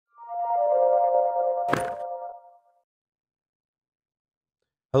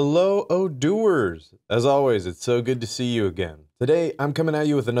Hello, Odooers! As always, it's so good to see you again. Today, I'm coming at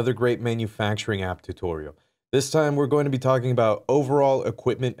you with another great manufacturing app tutorial. This time, we're going to be talking about overall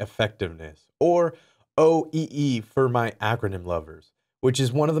equipment effectiveness, or OEE for my acronym lovers, which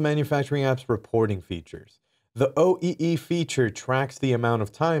is one of the manufacturing app's reporting features. The OEE feature tracks the amount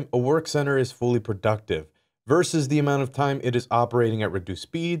of time a work center is fully productive versus the amount of time it is operating at reduced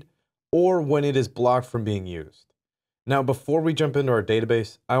speed or when it is blocked from being used. Now, before we jump into our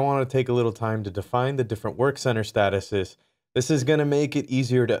database, I want to take a little time to define the different work center statuses. This is going to make it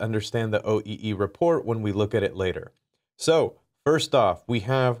easier to understand the OEE report when we look at it later. So, first off, we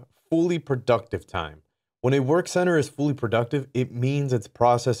have fully productive time. When a work center is fully productive, it means it's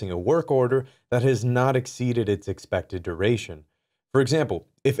processing a work order that has not exceeded its expected duration. For example,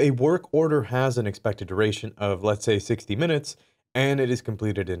 if a work order has an expected duration of, let's say, 60 minutes, and it is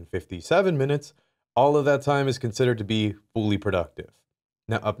completed in 57 minutes, all of that time is considered to be fully productive.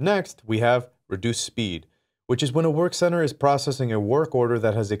 Now, up next, we have reduced speed, which is when a work center is processing a work order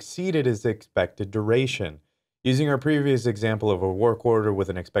that has exceeded its expected duration. Using our previous example of a work order with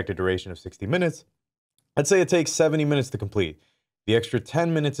an expected duration of 60 minutes, let's say it takes 70 minutes to complete. The extra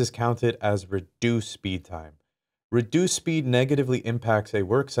 10 minutes is counted as reduced speed time. Reduced speed negatively impacts a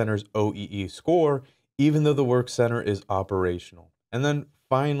work center's OEE score, even though the work center is operational. And then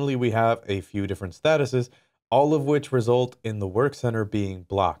finally, we have a few different statuses, all of which result in the work center being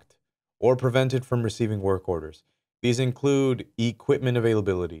blocked or prevented from receiving work orders. These include equipment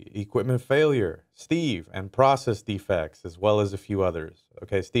availability, equipment failure, Steve, and process defects, as well as a few others.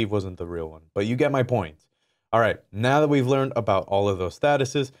 Okay, Steve wasn't the real one, but you get my point. All right, now that we've learned about all of those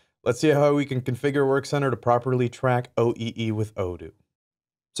statuses, let's see how we can configure Work Center to properly track OEE with Odoo.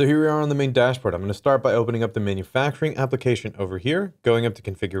 So here we are on the main dashboard. I'm going to start by opening up the manufacturing application over here, going up to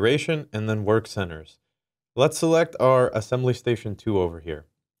configuration and then work centers. Let's select our assembly station 2 over here.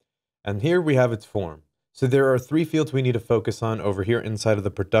 And here we have its form. So there are 3 fields we need to focus on over here inside of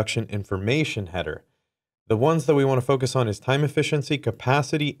the production information header. The ones that we want to focus on is time efficiency,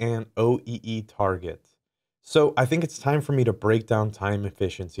 capacity, and OEE targets. So I think it's time for me to break down time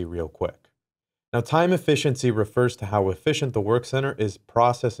efficiency real quick. Now, time efficiency refers to how efficient the work center is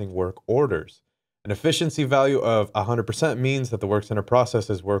processing work orders. An efficiency value of 100% means that the work center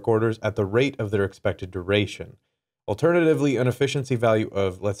processes work orders at the rate of their expected duration. Alternatively, an efficiency value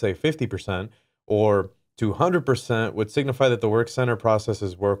of, let's say, 50% or 200% would signify that the work center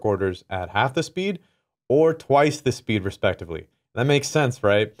processes work orders at half the speed or twice the speed, respectively. That makes sense,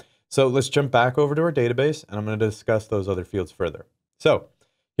 right? So let's jump back over to our database, and I'm going to discuss those other fields further. So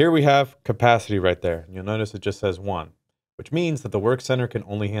here we have capacity right there. You'll notice it just says 1, which means that the work center can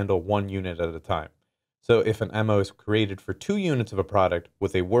only handle 1 unit at a time. So if an MO is created for 2 units of a product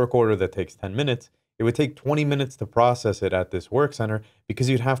with a work order that takes 10 minutes, it would take 20 minutes to process it at this work center because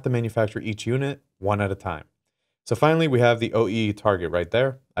you'd have to manufacture each unit 1 at a time. So finally, we have the OEE target right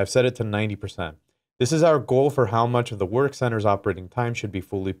there. I've set it to 90%. This is our goal for how much of the work center's operating time should be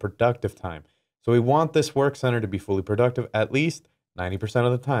fully productive time. So we want this work center to be fully productive at least 90%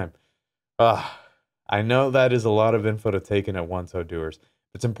 of the time. I know that is a lot of info to take in at once, Odooers.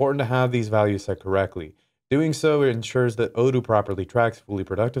 It's important to have these values set correctly. Doing so ensures that Odoo properly tracks fully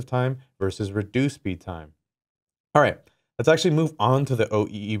productive time versus reduced speed time. All right, let's actually move on to the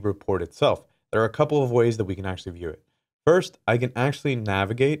OEE report itself. There are a couple of ways that we can actually view it. First, I can actually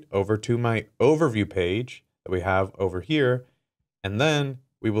navigate over to my overview page that we have over here, and then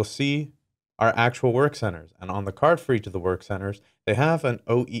we will see our actual work centers. And on the card for each of the work centers, they have an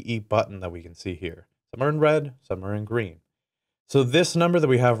OEE button that we can see here. Some are in red, some are in green. So this number that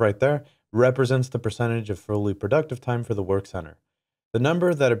we have right there represents the percentage of fully productive time for the work center. The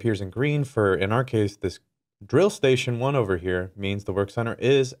number that appears in green for, in our case, this drill station 1 over here means the work center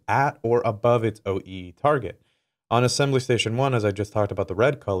is at or above its OEE target. On assembly station 1, as I just talked about the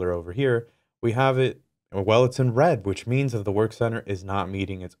red color over here, we have it, well, it's in red, which means that the work center is not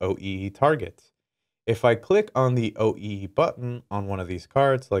meeting its OEE targets. If I click on the OEE button on one of these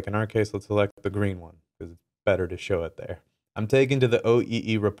cards, like in our case, let's select the green one because it's better to show it there. I'm taken to the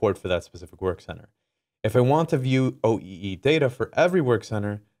OEE report for that specific work center. If I want to view OEE data for every work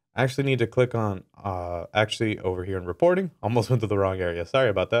center, I actually need to click on, actually over here in reporting, almost went to the wrong area, sorry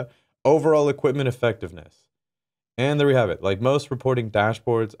about that, overall equipment effectiveness. And there we have it. Like most reporting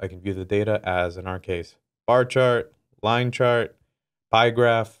dashboards, I can view the data as, in our case, bar chart, line chart, pie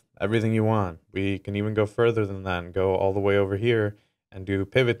graph, everything you want. We can even go further than that and go all the way over here and do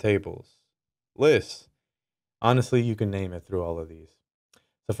pivot tables, lists. Honestly, you can name it through all of these.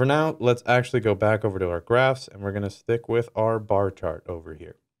 So for now, let's actually go back over to our graphs, and we're going to stick with our bar chart over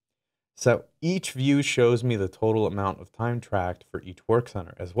here. So each view shows me the total amount of time tracked for each work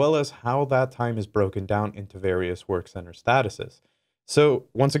center, as well as how that time is broken down into various work center statuses. So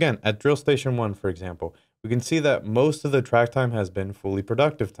once again, at drill station 1, for example, we can see that most of the track time has been fully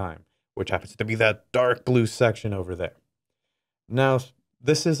productive time, which happens to be that dark blue section over there. Now,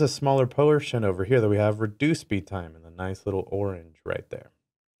 this is a smaller portion over here that we have reduced speed time in the nice little orange right there.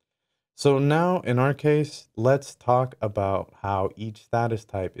 So now in our case, let's talk about how each status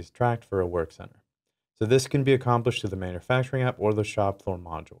type is tracked for a work center. So this can be accomplished through the manufacturing app or the shop floor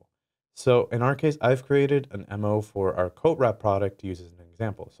module. So in our case, I've created an MO for our coat wrap product to use as an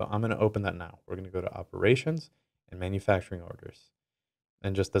example. So I'm going to open that now. We're going to go to operations and manufacturing orders.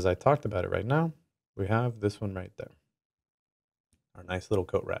 And just as I talked about it right now, we have this one right there, our nice little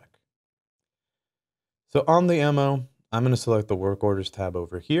coat rack. So on the MO, I'm going to select the work orders tab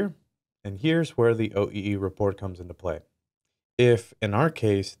over here. And here's where the OEE report comes into play. If, in our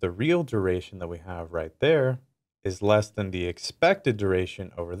case, the real duration that we have right there is less than the expected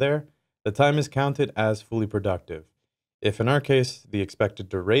duration over there, the time is counted as fully productive. If, in our case, the expected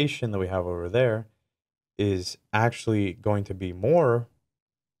duration that we have over there is actually going to be more,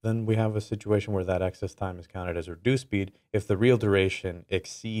 then we have a situation where that excess time is counted as reduced speed if the real duration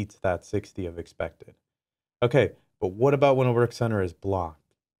exceeds that 60 of expected. Okay, but what about when a work center is blocked?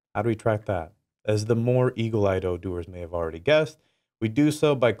 How do we track that? As the more eagle-eyed Odooers may have already guessed, we do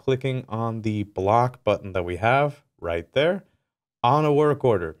so by clicking on the block button that we have right there on a work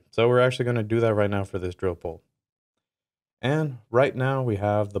order. So we're actually going to do that right now for this drill pull. And right now we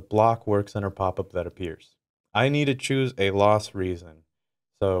have the block work center pop-up that appears. I need to choose a loss reason.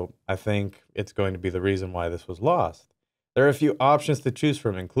 So I think it's going to be the reason why this was lost. There are a few options to choose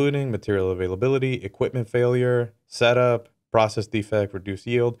from, including material availability, equipment failure, setup, process defect, reduce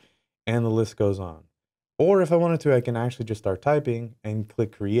yield, and the list goes on. Or if I wanted to, I can actually just start typing and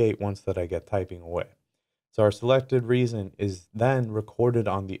click create once that I get typing away. So our selected reason is then recorded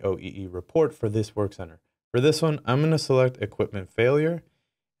on the OEE report for this work center. For this one, I'm going to select equipment failure,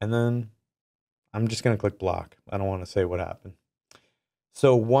 and then I'm just going to click block. I don't want to say what happened.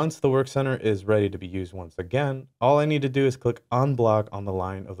 So once the work center is ready to be used once again, all I need to do is click unblock on the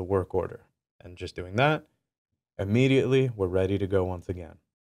line of the work order. And just doing that, immediately we're ready to go once again.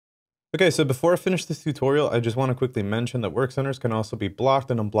 Okay, so before I finish this tutorial, I just want to quickly mention that work centers can also be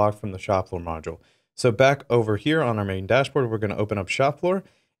blocked and unblocked from the shop floor module. So back over here on our main dashboard, we're going to open up shop floor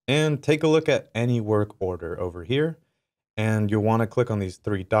and take a look at any work order over here. And you'll want to click on these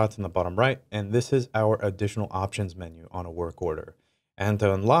three dots in the bottom right. And this is our additional options menu on a work order. And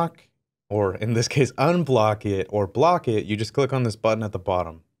to unlock, or in this case, unblock it or block it, you just click on this button at the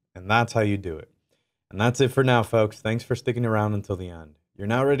bottom. And that's how you do it. And that's it for now, folks. Thanks for sticking around until the end. You're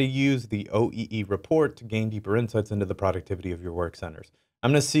now ready to use the OEE report to gain deeper insights into the productivity of your work centers.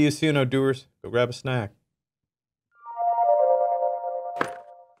 I'm going to see you soon, Odooers. Go grab a snack.